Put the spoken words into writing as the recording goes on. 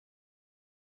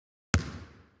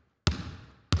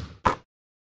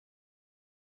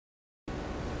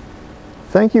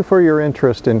Thank you for your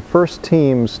interest in First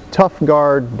Team's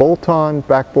TuffGuard bolt-on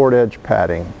backboard edge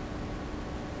padding.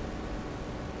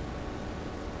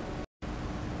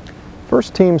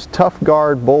 First Team's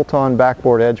TuffGuard bolt-on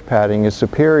backboard edge padding is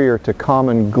superior to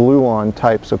common glue-on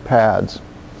types of pads.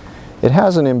 It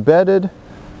has an embedded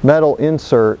metal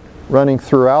insert running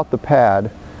throughout the pad,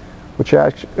 which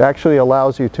actually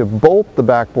allows you to bolt the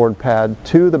backboard pad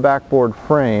to the backboard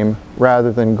frame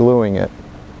rather than gluing it.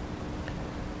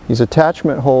 These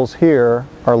attachment holes here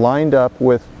are lined up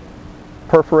with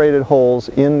perforated holes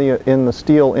in the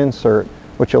steel insert,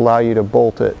 which allow you to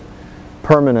bolt it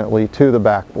permanently to the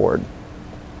backboard.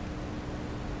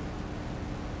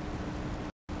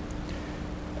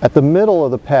 At the middle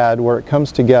of the pad where it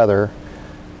comes together,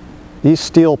 these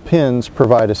steel pins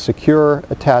provide a secure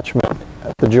attachment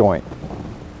at the joint.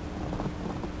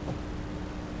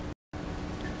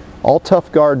 All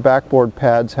TuffGuard backboard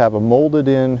pads have a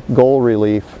molded-in gold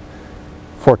relief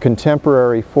for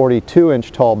contemporary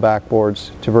 42-inch tall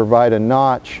backboards to provide a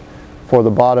notch for the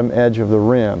bottom edge of the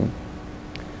rim.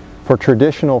 For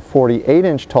traditional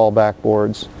 48-inch tall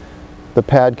backboards, the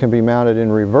pad can be mounted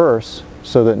in reverse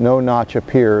so that no notch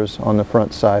appears on the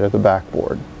front side of the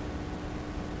backboard.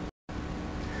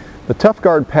 The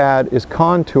TuffGuard pad is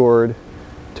contoured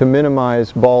to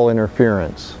minimize ball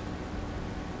interference.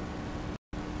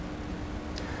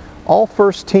 All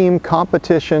First Team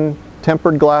competition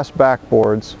tempered glass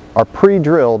backboards are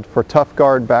pre-drilled for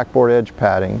TuffGuard backboard edge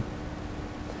padding.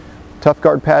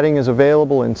 TuffGuard padding is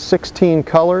available in 16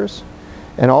 colors,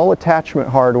 and all attachment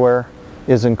hardware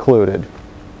is included.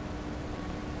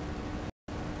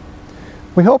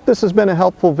 We hope this has been a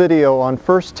helpful video on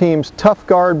First Team's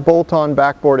TuffGuard bolt-on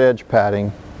backboard edge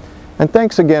padding, and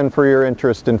thanks again for your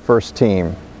interest in First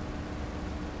Team.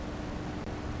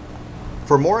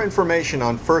 For more information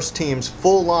on First Team's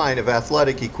full line of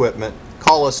athletic equipment,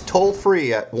 call us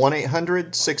toll-free at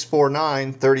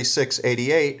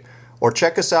 1-800-649-3688 or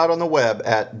check us out on the web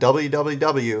at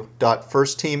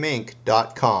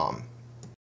www.firstteaminc.com.